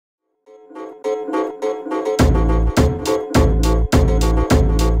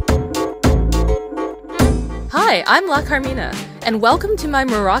Hi, I'm La Carmina, and welcome to my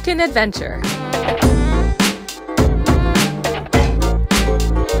Moroccan adventure.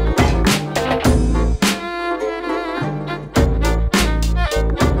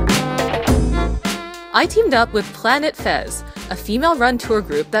 I teamed up with Planet Fez, a female-run tour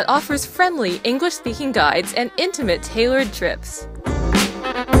group that offers friendly English-speaking guides and intimate tailored trips.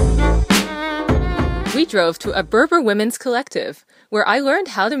 We drove to a Berber women's collective, where I learned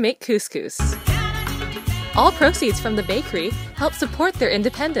how to make couscous. All proceeds from the bakery help support their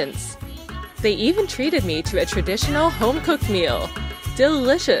independence. They even treated me to a traditional home-cooked meal.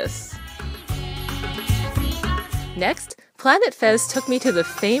 Delicious! Next, Planet Fez took me to the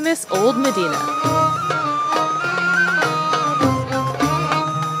famous Old Medina.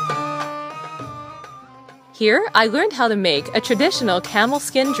 Here, I learned how to make a traditional camel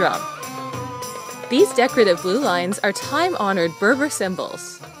skin drum. These decorative blue lines are time-honored Berber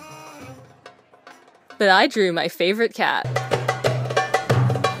symbols. But I drew my favorite cat.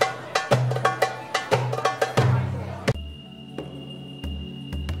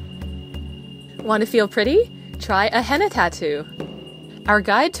 Want to feel pretty? Try a henna tattoo. Our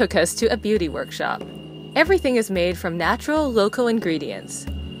guide took us to a beauty workshop. Everything is made from natural, local ingredients.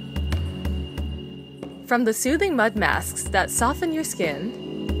 From the soothing mud masks that soften your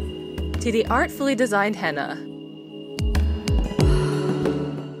skin, to the artfully designed henna,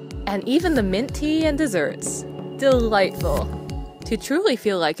 and even the mint tea and desserts. Delightful! To truly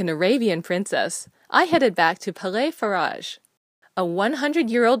feel like an Arabian princess, I headed back to Palais Faraj, a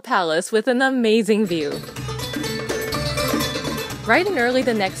 100-year-old palace with an amazing view. Bright and early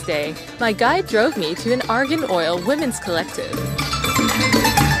the next day, my guide drove me to an argan oil women's collective.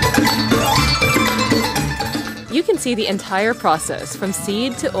 You can see the entire process from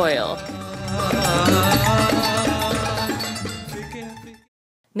seed to oil.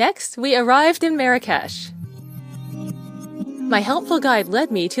 Next, we arrived in Marrakesh. My helpful guide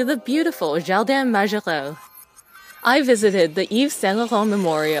led me to the beautiful Jardin Majorelle. I visited the Yves Saint Laurent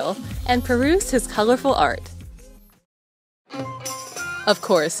Memorial and perused his colorful art. Of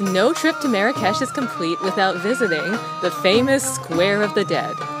course, no trip to Marrakesh is complete without visiting the famous Square of the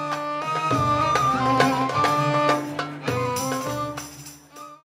Dead.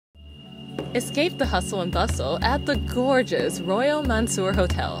 Escape the hustle and bustle at the gorgeous Royal Mansour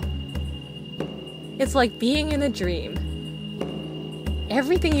Hotel. It's like being in a dream.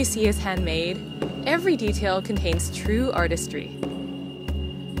 Everything you see is handmade. Every detail contains true artistry.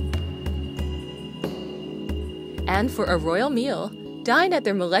 And for a royal meal, dine at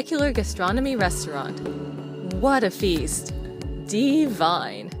their molecular gastronomy restaurant. What a feast!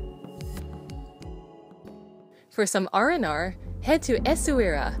 Divine! For some R&R, head to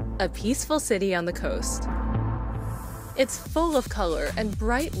Essaouira, a peaceful city on the coast. It's full of color and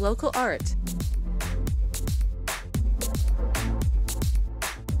bright local art.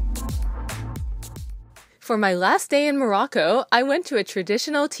 For my last day in Morocco, I went to a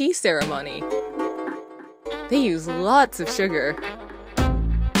traditional tea ceremony. They use lots of sugar.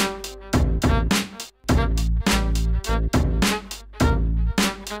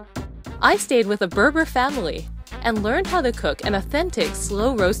 I stayed with a Berber family and learned how to cook an authentic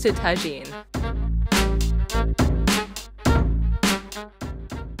slow-roasted tagine.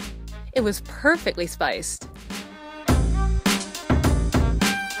 It was perfectly spiced.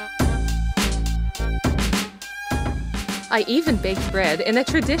 I even baked bread in a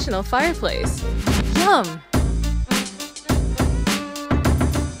traditional fireplace. Yum!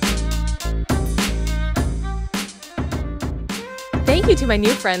 Thank you to my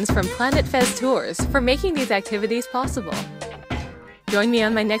new friends from Planet Fez Tours for making these activities possible. Join me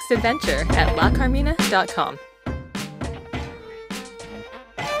on my next adventure at lacarmina.com.